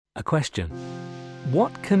A question.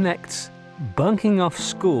 What connects bunking off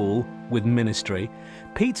school with ministry,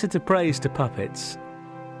 pizza to praise to puppets,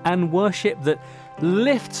 and worship that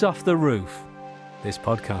lifts off the roof? This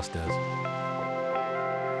podcast does.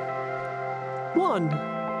 One.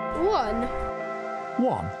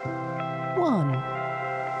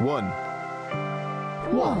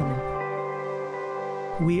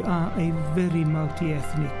 We are a very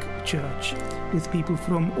multi-ethnic church with people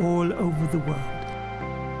from all over the world.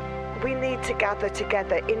 We need to gather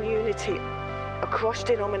together in unity across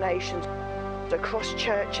denominations, across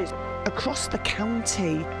churches, across the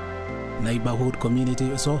county. Neighborhood community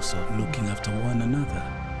is also looking after one another.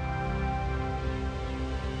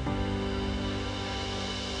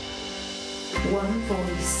 One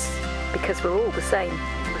voice. Because we're all the same.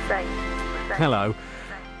 Hello.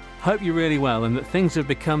 Hope you're really well and that things have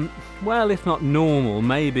become, well, if not normal,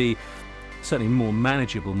 maybe certainly more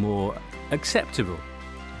manageable, more acceptable.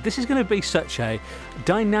 This is going to be such a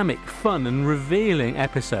dynamic, fun and revealing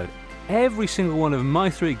episode. Every single one of my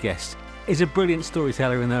three guests is a brilliant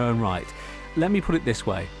storyteller in their own right. Let me put it this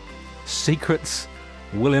way. Secrets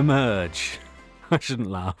will emerge. I shouldn't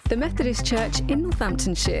laugh. The Methodist Church in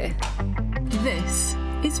Northamptonshire. This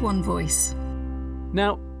is One Voice.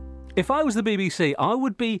 Now, if I was the BBC, I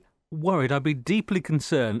would be worried. I'd be deeply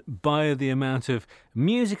concerned by the amount of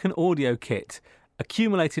music and audio kit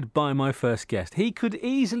accumulated by my first guest. He could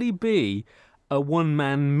easily be a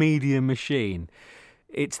one-man media machine.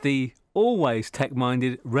 It's the always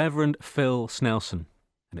tech-minded Reverend Phil Snelson.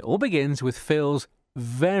 And it all begins with Phil's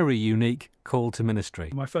very unique call to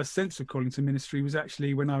ministry. My first sense of calling to ministry was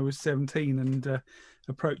actually when I was 17 and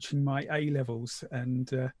approaching my A-levels.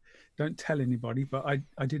 And don't tell anybody, but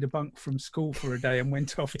I did a bunk from school for a day and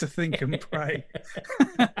went off to think and pray.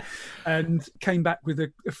 And came back with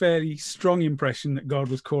a fairly strong impression that God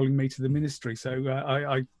was calling me to the ministry. So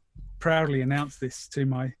I proudly announced this to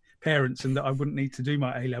my parents and that I wouldn't need to do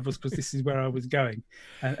my A-levels because this is where I was going.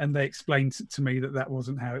 And they explained to me that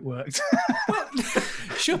wasn't how it worked.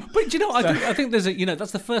 Sure, but I think there's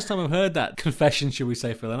that's the first time I've heard that confession, shall we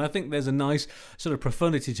say, Phil, and I think there's a nice sort of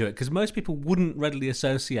profundity to it because most people wouldn't readily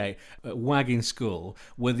associate wagging school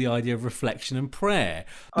with the idea of reflection and prayer.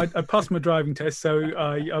 I passed my driving test, so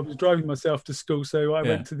I was driving myself to school, so I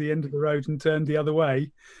went to the end of the road and turned the other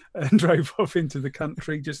way and drove off into the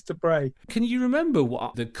country just to pray. Can you remember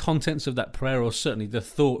what the contents of that prayer, or certainly the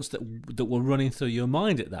thoughts that were running through your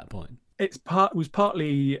mind at that point? It was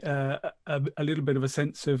partly a little bit of a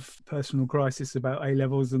sense of personal crisis about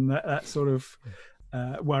A-levels and that sort of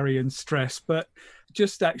worry and stress. But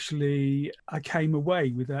just actually, I came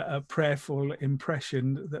away with a prayerful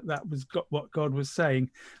impression that was what God was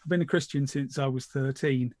saying. I've been a Christian since I was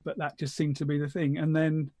 13, but that just seemed to be the thing. And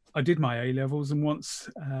then I did my A-levels, and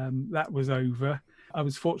once that was over, I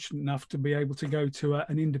was fortunate enough to be able to go to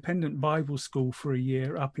an independent Bible school for a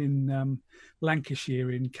year up in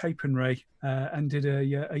Lancashire in Capernwray, and did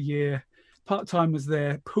a year part-time as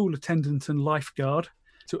their pool attendant and lifeguard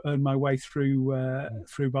to earn my way through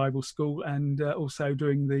Bible school, and also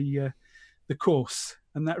doing the course.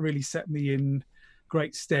 And that really set me in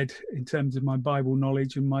great stead in terms of my Bible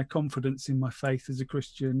knowledge and my confidence in my faith as a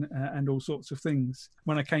Christian, and all sorts of things.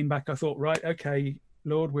 When I came back, I thought, right, okay,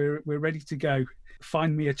 Lord, we're ready to go.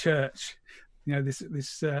 Find me a church.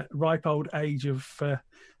 This ripe old age of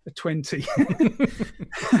 20.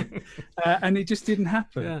 And it just didn't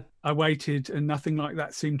happen. Yeah. I waited and nothing like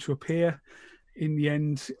that seemed to appear. In the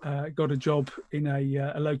end, got a job in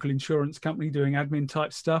a local insurance company doing admin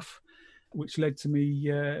type stuff, which led to me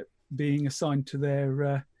being assigned to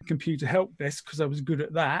their computer help desk because I was good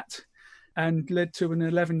at that, and led to an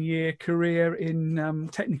 11-year career in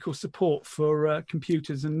technical support for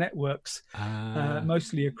computers and networks,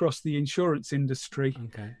 mostly across the insurance industry.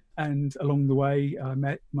 Okay. And along the way, I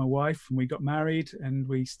met my wife and we got married and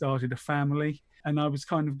we started a family. And I was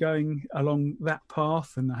kind of going along that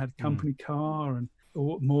path, and I had a company car and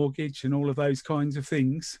mortgage and all of those kinds of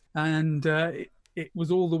things. And it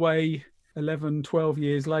was all the way 11, 12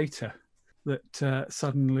 years later that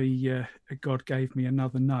suddenly God gave me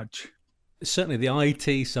another nudge. Certainly the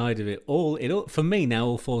IT side of it all for me now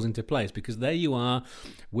all falls into place, because there you are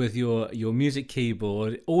with your music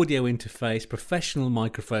keyboard, audio interface, professional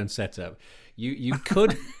microphone setup. You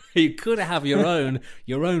could you could have your own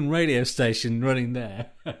radio station running there,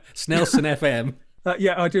 Snelson FM.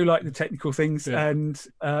 Yeah, I do like the technical things, and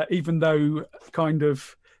even though kind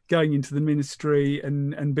of going into the ministry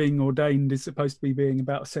and being ordained is supposed to be being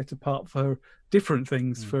about set apart for different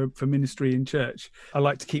things for ministry in church, I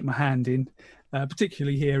like to keep my hand in,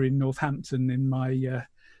 particularly here in Northampton. In my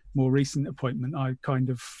more recent appointment, I kind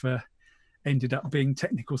of ended up being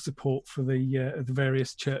technical support for the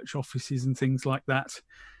various church offices and things like that,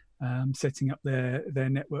 setting up their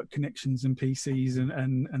network connections and PCs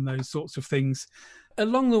and those sorts of things.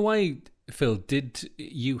 Along the way, Phil, did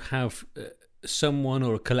you have someone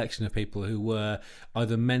or a collection of people who were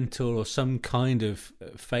either mentor or some kind of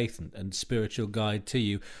faith and spiritual guide to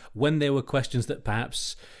you when there were questions that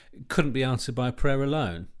perhaps couldn't be answered by prayer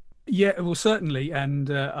alone? Yeah, well, certainly.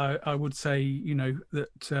 And I would say,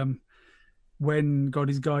 that when God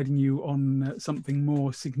is guiding you on something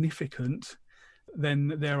more significant,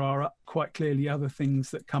 then there are quite clearly other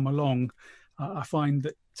things that come along. I find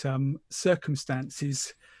that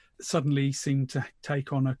circumstances suddenly seem to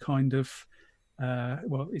take on a kind of,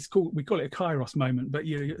 we call it a kairos moment, but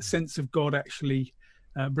a sense of God actually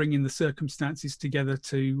bringing the circumstances together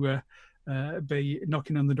to be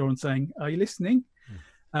knocking on the door and saying, "Are you listening?"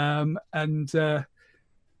 And I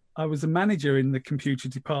was a manager in the computer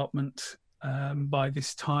department by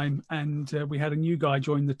this time, and we had a new guy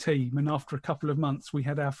join the team. And after a couple of months, we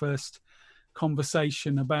had our first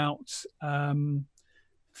conversation about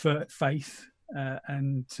for faith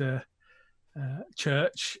and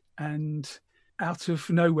church, and out of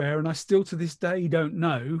nowhere, and I still to this day don't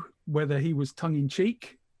know whether he was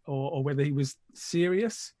tongue-in-cheek or whether he was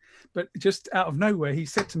serious, but just out of nowhere he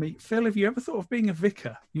said to me, "Phil, have you ever thought of being a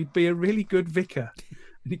vicar? You'd be a really good vicar."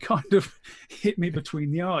 And he kind of hit me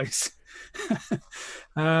between the eyes.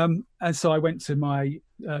 And so I went to my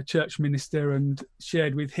church minister and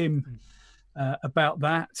shared with him about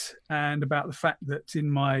that, and about the fact that in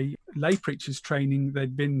my lay preacher's training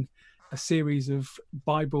there'd been a series of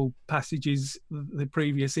Bible passages the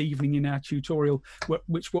previous evening in our tutorial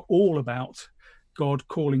which were all about God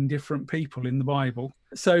calling different people in the Bible.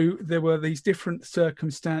 So there were these different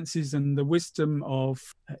circumstances, and the wisdom of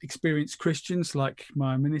experienced Christians like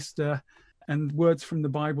my minister and words from the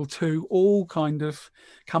Bible too, all kind of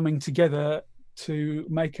coming together to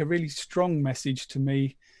make a really strong message to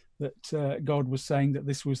me that God was saying that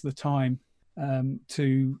this was the time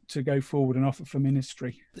to go forward and offer for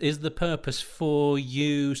ministry. Is the purpose for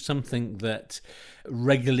you something that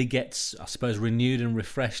regularly gets, I suppose, renewed and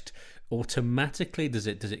refreshed automatically? Does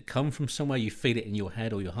it come from somewhere? You feel it in your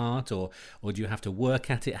head or your heart, or do you have to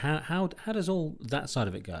work at it? How does all that side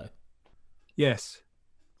of it go? Yes.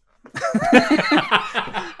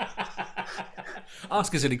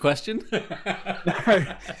 Ask us any question.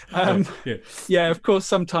 Yeah, of course,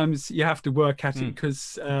 sometimes you have to work at it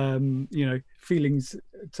because, feelings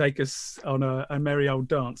take us on a merry old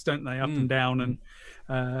dance, don't they? Up and down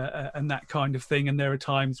and that kind of thing. And there are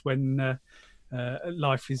times when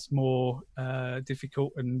life is more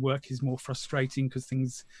difficult and work is more frustrating because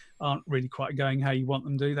things aren't really quite going how you want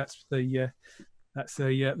them to. That's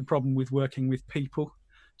the problem with working with people.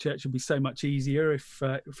 Church would be so much easier if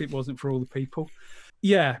it wasn't for all the people.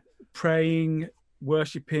 Yeah, praying,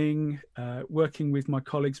 worshipping, working with my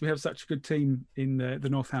colleagues. We have such a good team in the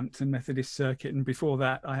Northampton Methodist Circuit, and before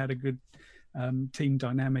that I had a good team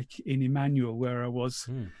dynamic in Emmanuel where I was.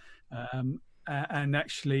 And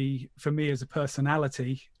actually, for me as a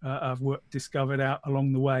personality, I've discovered out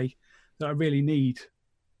along the way that I really need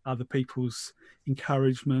other people's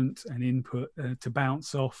encouragement and input to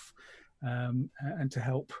bounce off and to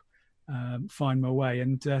help find my way.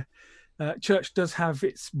 And church does have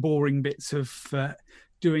its boring bits of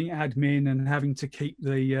doing admin and having to keep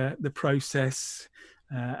the process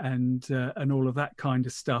and all of that kind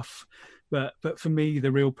of stuff. But for me,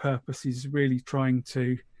 the real purpose is really trying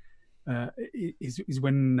to is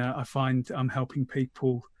when I find I'm helping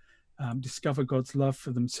people discover God's love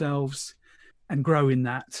for themselves and grow in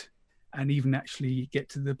that, and even actually get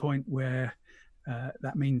to the point where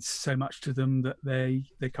that means so much to them that they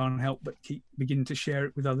can't help but begin to share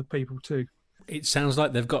it with other people too. It sounds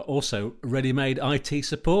like they've got also ready-made IT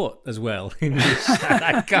support as well.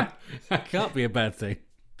 That can't be a bad thing.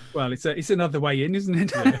 Well, it's another way in, isn't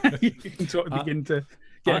it? Yeah. You can sort of begin to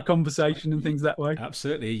get a conversation and things that way.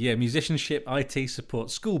 Absolutely, yeah. Musicianship, IT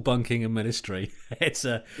support, school bunking, and ministry. It's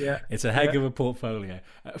a heck of a portfolio.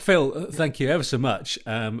 Phil, thank you ever so much.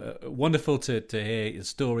 Wonderful to hear your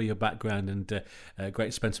story, your background, and great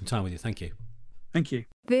to spend some time with you. Thank you. Thank you.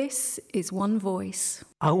 This is One Voice.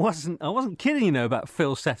 I wasn't kidding, about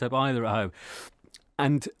Phil's setup either at home.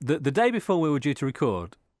 And the day before we were due to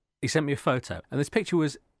record, he sent me a photo, and this picture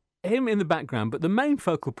was him in the background, but the main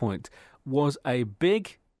focal point was a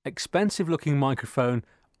big, expensive-looking microphone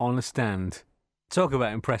on a stand. Talk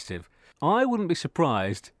about impressive. I wouldn't be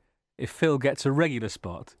surprised if Phil gets a regular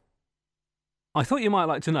spot. I thought you might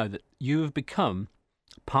like to know that you have become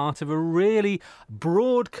part of a really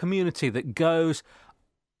broad community that goes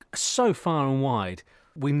so far and wide.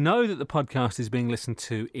 We know that the podcast is being listened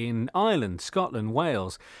to in Ireland, Scotland,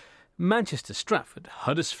 Wales, Manchester, Stratford,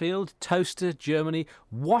 Huddersfield, Towcester, Germany,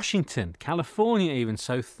 Washington, California even.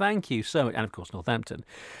 So thank you so much. And of course, Northampton.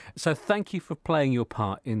 So thank you for playing your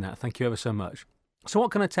part in that. Thank you ever so much. So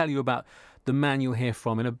what can I tell you about the man you'll hear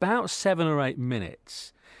from in about 7 or 8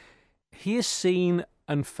 minutes? He has seen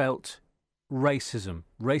and felt racism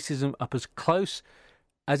up as close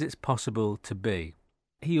as it's possible to be.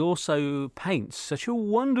 He also paints such a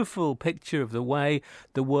wonderful picture of the way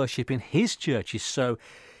the worship in his church is so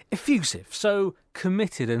effusive, so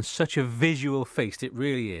committed, and such a visual feast. It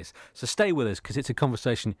really is. So stay with us, because it's a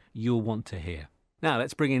conversation you'll want to hear. Now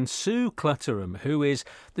let's bring in Sue Clutterham, who is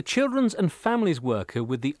the Children's and Families Worker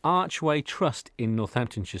with the Archway Trust in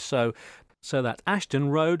Northamptonshire. So that Ashton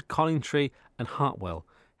Road, Collingtree and Hartwell,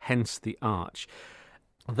 hence the Arch.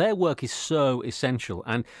 Their work is so essential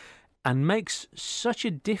and makes such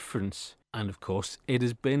a difference. And of course, it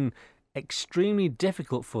has been extremely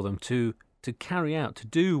difficult for them to carry out, to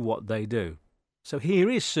do what they do. So here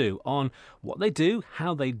is Sue on what they do,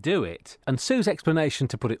 how they do it, and Sue's explanation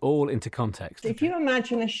to put it all into context. If you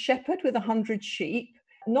imagine a shepherd with 100 sheep,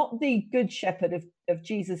 not the good shepherd of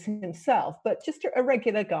Jesus himself, but just a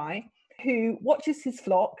regular guy who watches his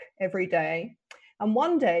flock every day. And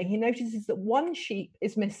one day he notices that one sheep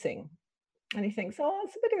is missing. And he thinks, oh,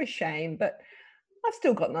 it's a bit of a shame, but I've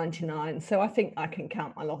still got 99. So I think I can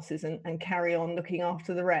count my losses and carry on looking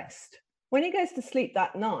after the rest. When he goes to sleep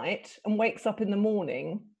that night and wakes up in the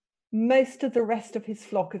morning, most of the rest of his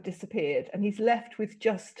flock have disappeared and he's left with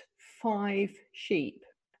just 5 sheep.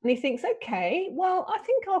 And he thinks, okay, well, I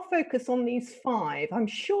think I'll focus on these 5. I'm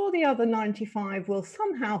sure the other 95 will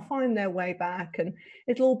somehow find their way back and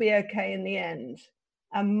it'll all be okay in the end.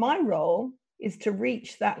 And my role is to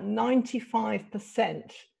reach that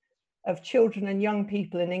 95% of children and young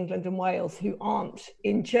people in England and Wales who aren't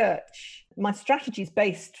in church. My strategy is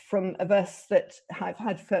based from a verse that I've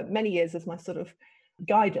had for many years as my sort of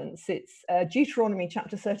guidance. It's Deuteronomy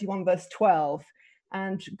chapter 31, verse 12.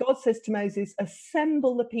 And God says to Moses,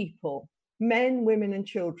 assemble the people, men, women and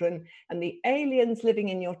children, and the aliens living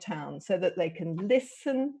in your town, so that they can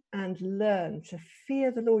listen and learn to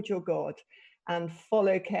fear the Lord your God and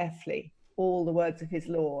follow carefully all the words of his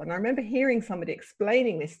law. And I remember hearing somebody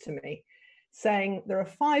explaining this to me, saying there are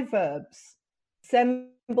 5 verbs: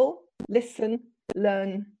 assemble, listen,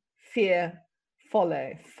 learn, fear,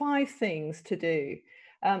 follow. 5 things to do.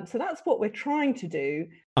 So that's what we're trying to do.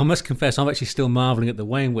 I must confess, I'm actually still marvelling at the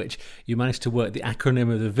way in which you managed to work the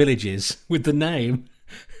acronym of the villages with the name.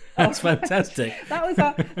 That's fantastic. That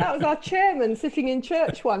was our chairman sitting in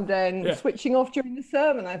church one day and switching off during the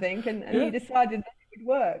sermon, I think, and he decided that it would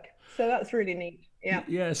work. So that's really neat.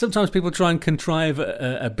 Yeah. Sometimes people try and contrive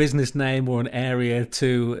a business name or an area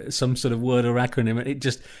to some sort of word or acronym, and it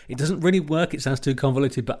doesn't really work. It sounds too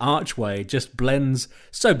convoluted. But Archway just blends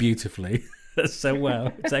so beautifully. So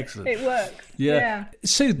well, it's excellent. It works. Yeah.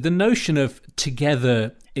 So the notion of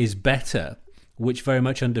together is better, which very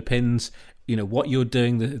much underpins, what you're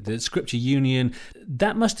doing, the Scripture Union,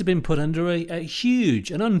 that must have been put under a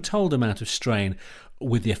huge and untold amount of strain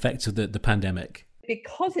with the effects of the pandemic.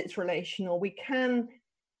 Because it's relational, we can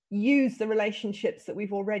use the relationships that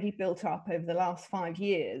we've already built up over the last 5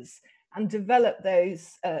 years and develop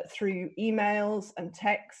those through emails and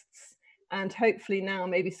texts, and hopefully now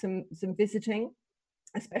maybe some visiting,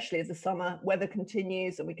 especially as the summer weather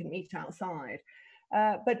continues and we can meet outside.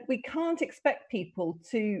 But we can't expect people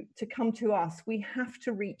to come to us. We have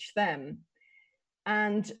to reach them.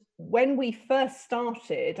 And when we first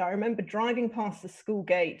started, I remember driving past the school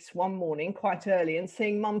gate one morning quite early and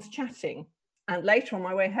seeing mums chatting. And later on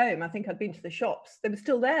my way home, I think I'd been to the shops, they were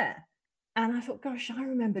still there. And I thought, gosh, I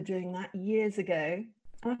remember doing that years ago.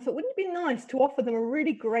 And I thought, wouldn't it be nice to offer them a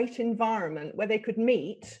really great environment where they could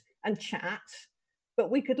meet and chat,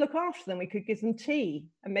 but we could look after them. We could give them tea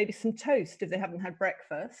and maybe some toast if they haven't had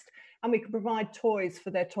breakfast. And we could provide toys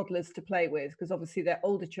for their toddlers to play with, because obviously their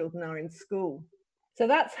older children are in school. So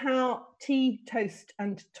that's how Tea, Toast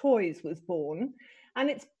and Toys was born. And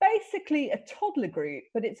it's basically a toddler group,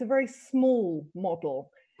 but it's a very small model,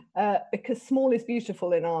 because small is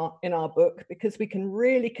beautiful in our book, because we can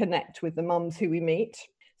really connect with the mums who we meet.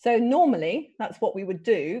 So normally that's what we would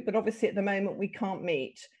do, but obviously at the moment we can't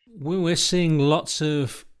meet. We're seeing lots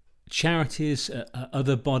of charities,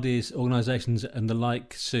 other bodies, organisations and the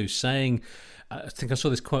like, Sue, saying, I think I saw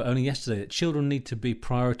this quote only yesterday, that children need to be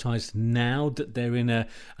prioritised now that they're in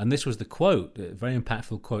and this was the quote, a very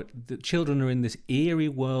impactful quote, that children are in this eerie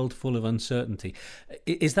world full of uncertainty.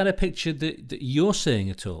 Is that a picture that you're seeing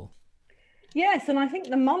at all? Yes, and I think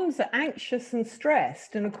the mums are anxious and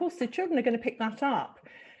stressed, and of course the children are going to pick that up.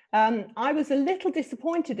 I was a little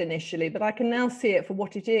disappointed initially, but I can now see it for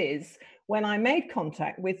what it is. When I made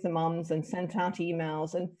contact with the mums and sent out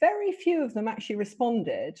emails, and very few of them actually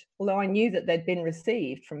responded, although I knew that they'd been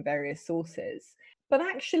received from various sources. But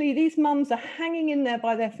actually, these mums are hanging in there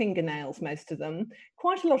by their fingernails, most of them.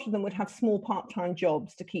 Quite a lot of them would have small part-time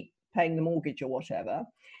jobs to keep paying the mortgage or whatever.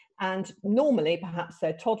 And normally, perhaps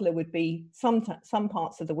their toddler would be some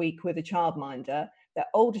parts of the week with a childminder. Their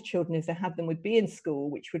older children, if they had them, would be in school,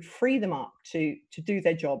 which would free them up to do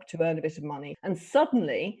their job, to earn a bit of money. And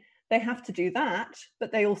suddenly, they have to do that,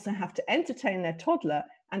 but they also have to entertain their toddler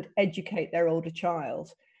and educate their older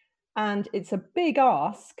child. And it's a big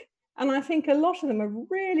ask. And I think a lot of them are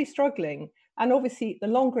really struggling. And obviously, the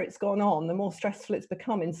longer it's gone on, the more stressful it's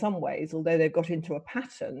become in some ways, although they've got into a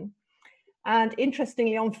pattern. And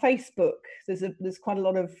interestingly, on Facebook, there's quite a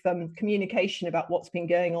lot of communication about what's been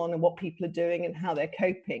going on and what people are doing and how they're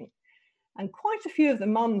coping. And quite a few of the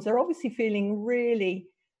mums are obviously feeling really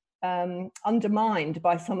undermined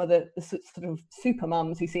by some of the sort of super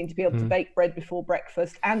mums who seem to be able to bake bread before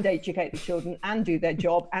breakfast and educate the children and do their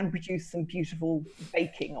job and produce some beautiful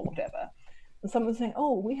baking or whatever. And someone's saying,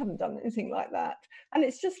 oh, we haven't done anything like that. And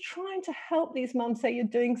it's just trying to help these mums say, you're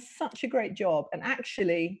doing such a great job. And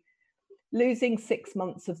actually, losing 6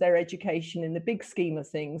 months of their education in the big scheme of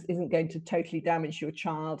things isn't going to totally damage your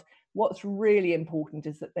child. What's really important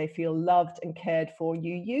is that they feel loved and cared for.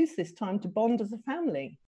 You use this time to bond as a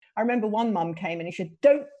family. I remember one mum came and he said,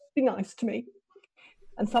 don't be nice to me.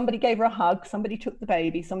 And somebody gave her a hug, somebody took the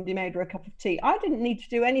baby, somebody made her a cup of tea. I didn't need to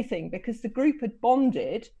do anything because the group had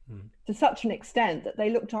bonded to such an extent that they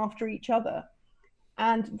looked after each other.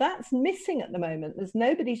 And that's missing at the moment. There's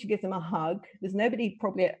nobody to give them a hug. There's nobody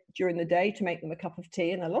probably during the day to make them a cup of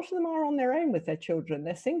tea. And a lot of them are on their own with their children.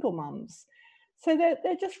 They're single mums. So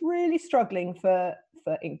they're just really struggling for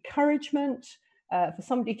encouragement, for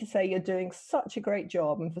somebody to say you're doing such a great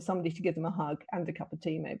job, and for somebody to give them a hug and a cup of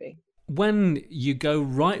tea maybe. When you go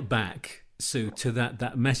right back, Sue, to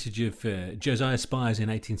that message of Josiah Spires in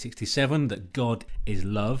 1867, that God is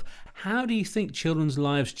love, how do you think children's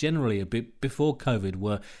lives generally, a bit before COVID,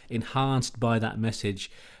 were enhanced by that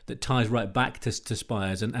message that ties right back to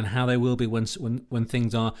Spires, and how they will be when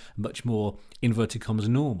things are much more, inverted commas,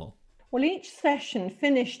 normal? Well, each session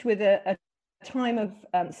finished with a time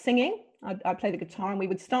of singing. I'd play the guitar and we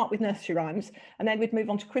would start with nursery rhymes, and then we'd move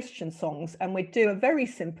on to Christian songs, and we'd do a very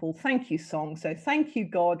simple thank you song. So thank you,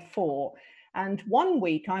 God, for. And one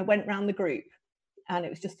week I went round the group, and it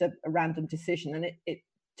was just a random decision, and it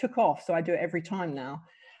took off. So I do it every time now.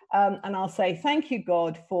 And I'll say, thank you,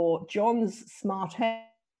 God, for John's smart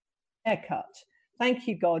haircut. Thank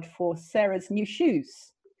you, God, for Sarah's new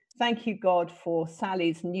shoes. Thank you, God, for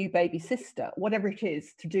Sally's new baby sister, whatever it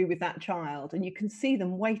is to do with that child. And you can see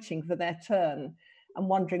them waiting for their turn and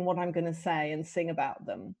wondering what I'm going to say and sing about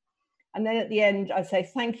them. And then at the end, I say,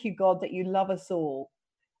 thank you, God, that you love us all.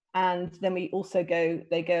 And then we also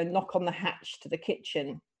they go and knock on the hatch to the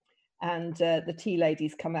kitchen. And the tea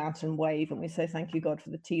ladies come out and wave. And we say, thank you, God,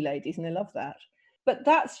 for the tea ladies. And they love that. But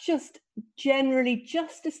that's just generally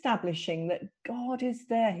just establishing that God is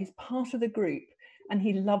there. He's part of the group. And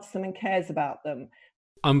he loves them and cares about them.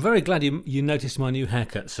 I'm very glad you noticed my new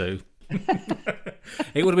haircut, Sue.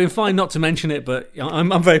 It would have been fine not to mention it, but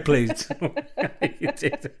I'm very pleased you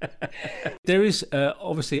did. There is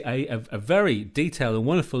obviously a very detailed and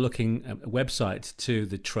wonderful looking website to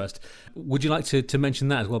the Trust. Would you like to mention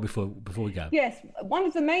that as well before we go? Yes, one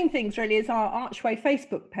of the main things really is our Archway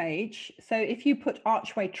Facebook page. So if you put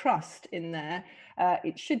Archway Trust in there,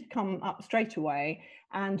 it should come up straight away.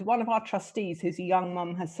 And one of our trustees, who's a young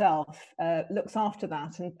mum herself, looks after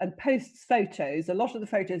that and posts photos. A lot of the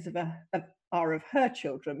photos are of her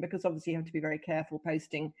children, because obviously you have to be very careful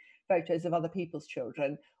posting photos of other people's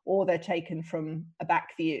children, or they're taken from a back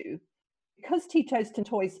view. Because Tea Toast and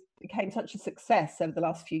Toys became such a success over the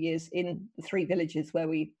last few years in the 3 villages where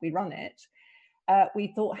we run it,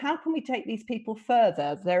 we thought, how can we take these people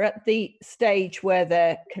further? They're at the stage where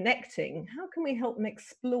they're connecting. How can we help them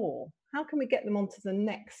explore? How can we get them onto the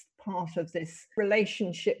next part of this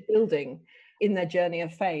relationship building in their journey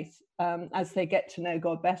of faith as they get to know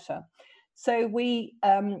God better? So we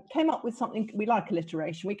came up with something, we like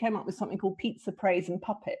alliteration, we came up with something called Pizza, Praise and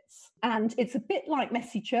Puppets. And it's a bit like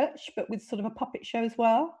Messy Church, but with sort of a puppet show as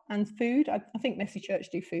well, and food. I think Messy Church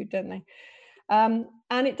do food, don't they?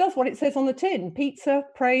 And it does what it says on the tin: pizza,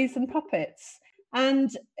 praise and puppets. And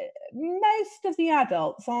most of the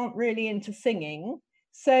adults aren't really into singing.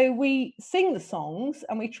 So we sing the songs,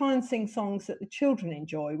 and we try and sing songs that the children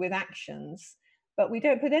enjoy with actions. but we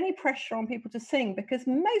don't put any pressure on people to sing, because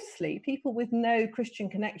mostly people with no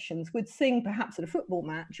Christian connections would sing perhaps at a football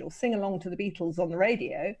match or sing along to the Beatles on the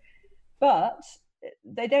radio, but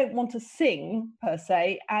they don't want to sing per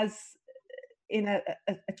se as in a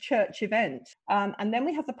church event. And then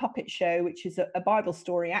we have the puppet show, which is a Bible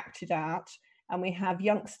story acted out. And we have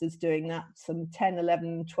youngsters doing that, some 10,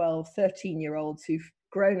 11, 12, 13-year-olds who've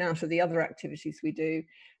grown out of the other activities we do,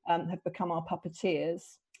 have become our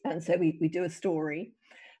puppeteers. And so we do a story.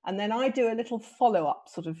 And then I do a little follow-up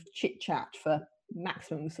sort of chit-chat for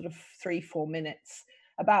maximum sort of 3-4 minutes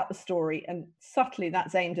about the story. And subtly,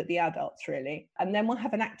 that's aimed at the adults, really. And then we'll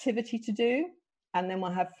have an activity to do. And then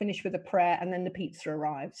we'll have finish with a prayer, and then the pizza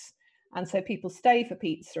arrives. And so people stay for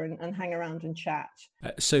pizza and hang around and chat.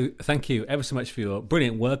 So thank you ever so much for your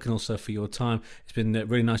brilliant work and also for your time. It's been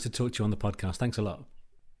really nice to talk to you on the podcast. Thanks a lot.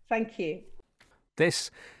 Thank you.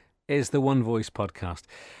 This is the One Voice podcast.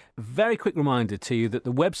 Very quick reminder to you that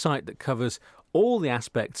the website that covers all the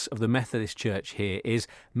aspects of the Methodist Church here is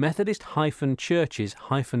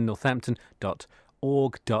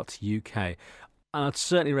methodist-churches-northampton.org.uk. And I'd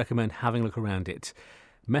certainly recommend having a look around it.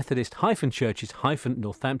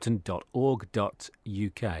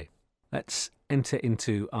 methodist-churches-northampton.org.uk. Let's enter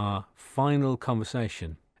into our final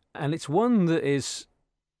conversation. And it's one that is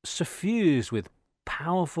suffused with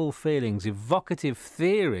powerful feelings, evocative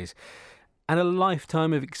theories, and a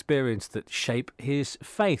lifetime of experience that shape his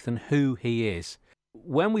faith and who he is.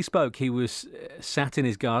 When we spoke, he was sat in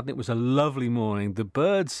his garden. It was a lovely morning. The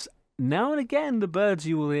birds, now and again, the birds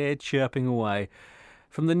you will hear chirping away.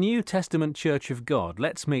 From the New Testament Church of God,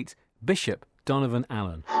 let's meet Bishop Donovan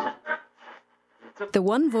Allen. The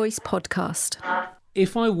One Voice podcast.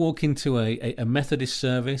 If I walk into a Methodist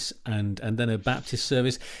service and then a Baptist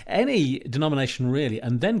service, any denomination really,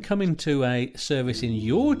 and then come into a service in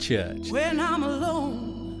your church. When I'm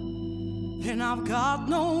alone and I've got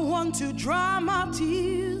no one to dry my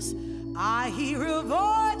tears, I hear a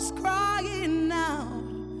voice crying out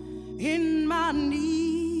in my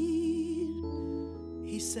need.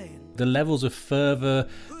 He's saying, the levels of fervour,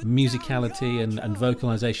 musicality and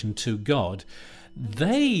vocalisation to God,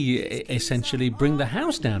 they essentially bring the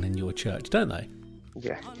house down in your church, don't they?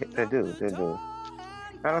 Yeah, they do.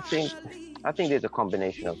 And I think there's a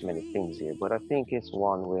combination of many things here, but I think it's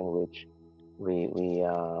one way in which we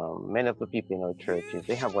many of the people in our churches,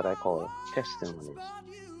 they have what I call testimonies.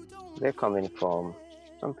 They're coming from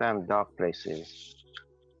sometimes dark places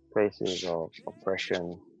of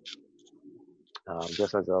oppression,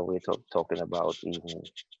 just as we're talking about even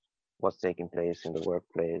what's taking place in the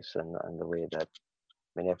workplace and the way that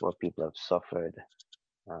many of our people have suffered.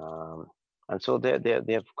 And so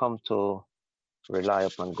they have come to rely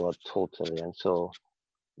upon God totally. And so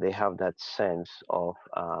they have that sense of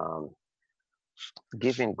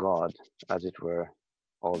giving God, as it were,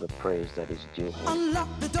 all the praise that is due him. unlock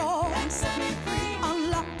the door and set me free.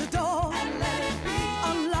 Unlock the door and let it be.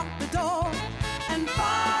 Unlock the door and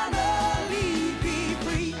finally be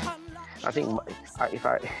free. I think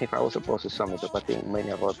if I was supposed to sum it up, I think many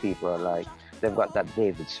of our people are like, they've got that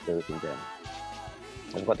David spirit in them.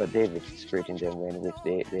 They've got the David spirit in them in which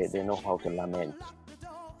they know how to lament.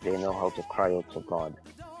 They know how to cry out to God.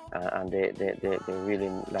 And they really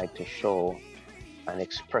like to show and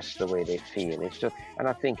express the way they feel. It's just, and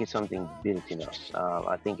I think it's something built in us.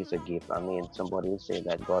 I think it's a gift. I mean, somebody will say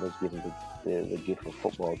that God has given the gift of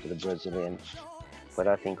football to the Brazilians, but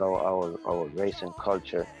I think our race and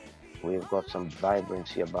culture, we've got some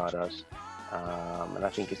vibrancy about us, and I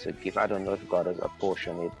think it's a gift. I don't know if God has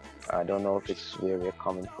apportioned it. I don't know if it's where we're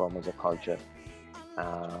coming from as a culture,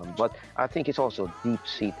 but I think it's also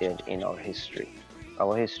deep-seated in our history.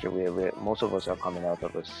 Our history, where most of us are coming out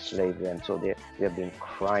of a slavery, and so we have been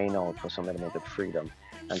crying out for some element of freedom.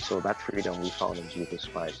 And so that freedom we found in Jesus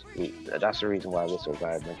Christ. That's the reason why we're so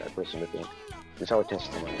vibrant, I personally think. It's our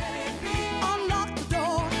testimony. Unlock the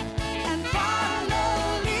door and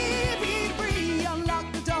finally be free.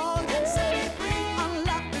 Unlock the door and set me free.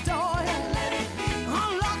 Unlock the door and let it be.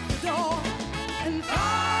 Unlock the door and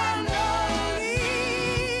finally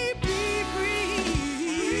be free.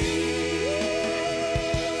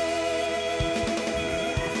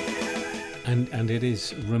 And it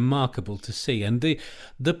is remarkable to see. And the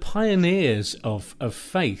pioneers of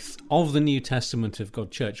faith of the New Testament of God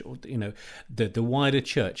Church, or the wider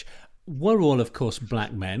church, were all, of course,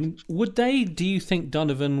 black men. Would they, do you think,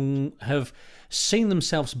 Donovan, have seen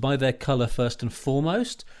themselves by their colour first and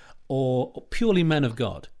foremost, or purely men of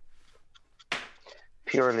God?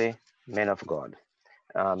 Purely men of God.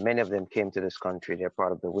 Many of them came to this country. They're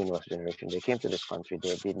part of the Windrush generation. They came to this country.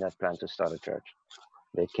 They did not plan to start a church.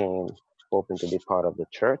 They came hoping to be part of the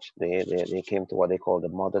church. They came to what they call the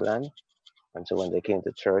motherland. And so when they came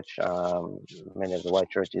to church, many of the white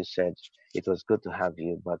churches said, it was good to have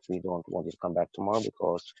you, but we don't want you to come back tomorrow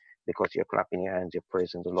because you're clapping your hands, you're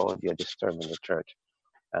praising the Lord, you're disturbing the church.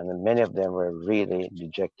 And then many of them were really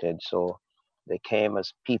dejected. So they came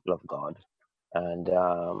as people of God. And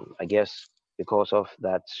I guess because of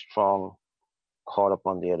that strong call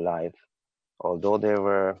upon their life, although they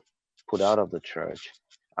were put out of the church,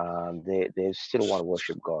 they still want to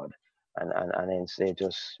worship God. And hence they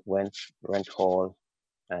just went hall,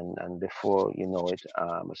 and before you know it,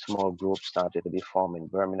 a small group started to be formed in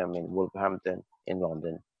Birmingham, in Wolverhampton, in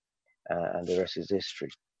London, and the rest is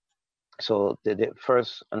history. So the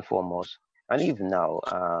first and foremost, and even now,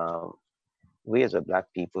 we as a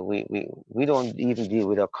black people, we don't even deal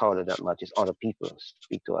with our color that much. It's other people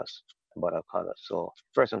speak to us about our color. So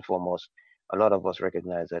first and foremost, a lot of us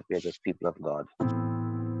recognize that we are just people of God.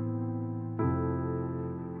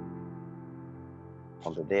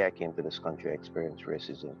 From the day I came to this country, I experienced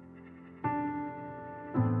racism.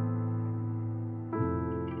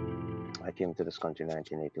 I came to this country in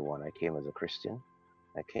 1981. I came as a Christian.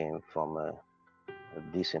 I came from a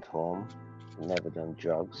decent home, never done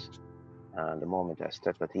drugs. And the moment I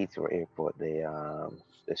stepped at Heathrow Airport, they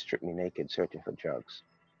stripped me naked searching for drugs.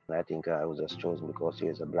 And I think I was just chosen because he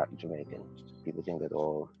is a black Jamaican. People think that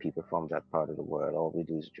all people from that part of the world, all we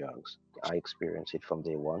do is drugs. I experienced it from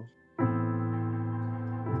day one.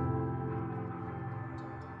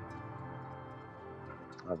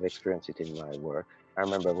 I've experienced it in my work. I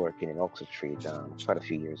remember working in Oxford Street quite a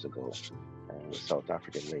few years ago, and a South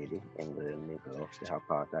African lady in the middle of the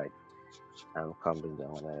apartheid coming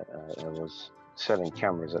down. I was selling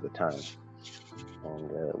cameras at the time,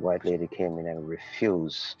 and a white lady came in and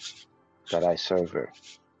refused that I serve her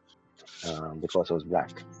because I was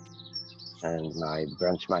black. And my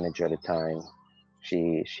branch manager at the time,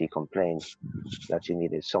 she complained that she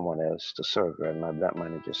needed someone else to serve her. And my black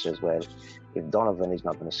manager says, well, if Donovan is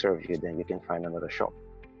not going to serve you, then you can find another shop.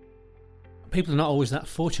 People are not always that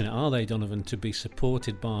fortunate, are they, Donovan, to be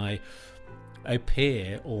supported by a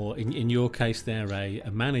peer, or in your case there,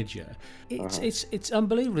 a manager. It's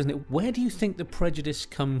unbelievable, isn't it? Where do you think the prejudice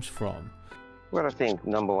comes from? Well, I think,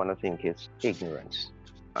 number one, I think it's ignorance.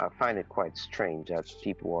 I find it quite strange that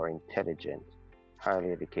people who are intelligent,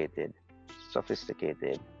 highly educated,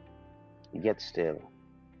 sophisticated, yet still,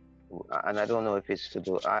 and I don't know if it's to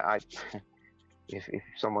do, if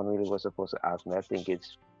someone really was supposed to ask me, I think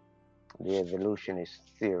it's the evolutionist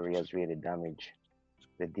theory has really damaged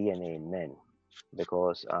the DNA in men.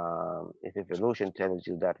 Because if evolution tells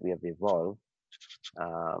you that we have evolved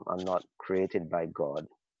and not created by God,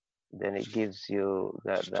 then it gives you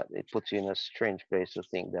that it puts you in a strange place to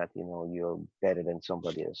think that, you know, you're better than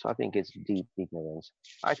somebody else. So I think it's deep ignorance.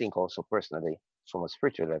 I think also personally, from a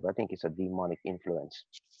spiritual level, I think it's a demonic influence.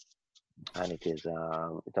 And it is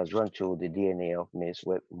it has run through the DNA of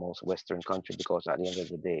most Western countries, because at the end of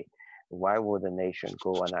the day, why would a nation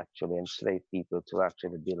go and actually enslave people to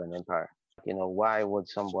actually build an empire? You know, why would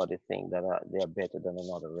somebody think that they are better than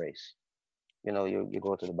another race? You know, you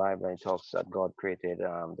go to the Bible and it talks that God created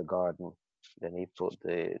the garden, then he put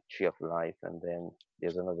the tree of life, and then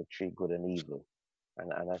there's another tree, good and evil.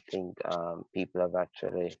 And I think people have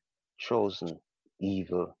actually chosen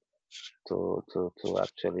evil to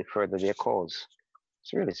actually further their cause.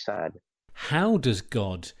 It's really sad. How does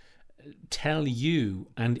God tell you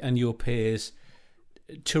and your peers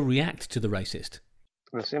to react to the racist?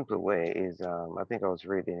 The simple way is, I think I was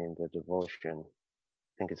reading in the devotion,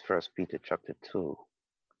 I think it's 1 Peter chapter 2.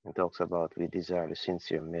 It talks about we desire the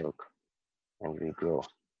sincere milk and we grow.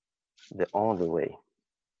 The only way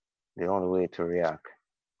to react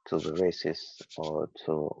to the racist or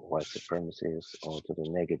to white supremacists or to the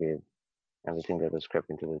negative, everything that has crept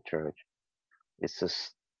into the church, is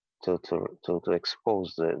just to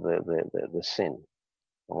expose the sin.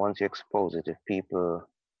 And once you expose it, if people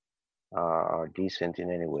are decent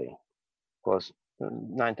in any way, because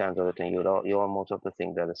 9 times out of 10, you almost have to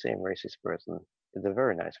think that the same racist person is a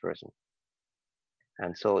very nice person.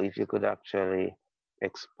 And so if you could actually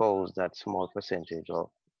expose that small percentage of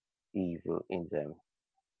evil in them,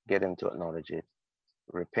 get them to acknowledge it,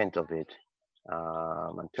 repent of it,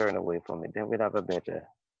 and turn away from it, then we'd have a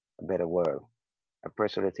better world. I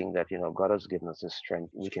personally think that, you know, God has given us the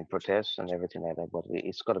strength. We can protest and everything like that, but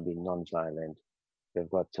it's got to be non-violent. We've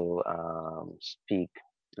got to speak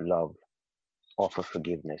love, offer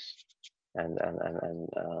forgiveness, and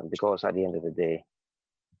because at the end of the day,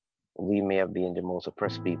 we may have been the most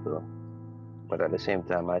oppressed people, but at the same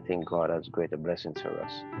time, I think God has greater blessings for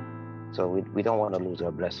us. So we don't want to lose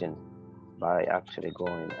our blessing by actually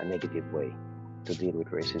going a negative way to deal with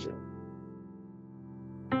racism.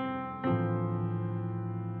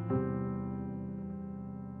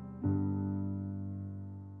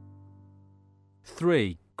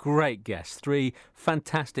 Three great guests, three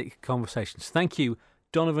fantastic conversations. Thank you,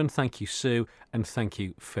 Donovan, thank you, Sue, and thank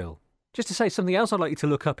you, Phil. Just to say something else I'd like you to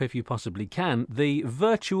look up if you possibly can, the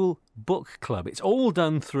Virtual Book Club. It's all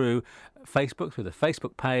done through Facebook, through the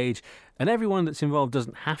Facebook page, and everyone that's involved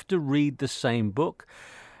doesn't have to read the same book.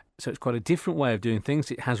 So it's quite a different way of doing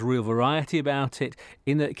things. It has real variety about it,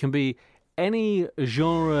 in that it can be any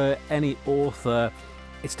genre, any author.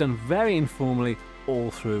 It's done very informally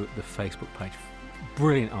all through the Facebook page.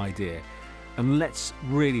 Brilliant idea. And let's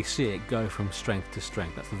really see it go from strength to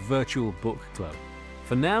strength. That's the Virtual Book Club.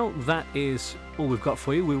 For now, that is all we've got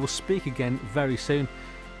for you. We will speak again very soon.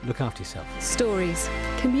 Look after yourself. Stories,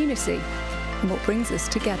 community, and what brings us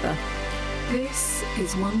together. This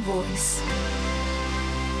is One Voice.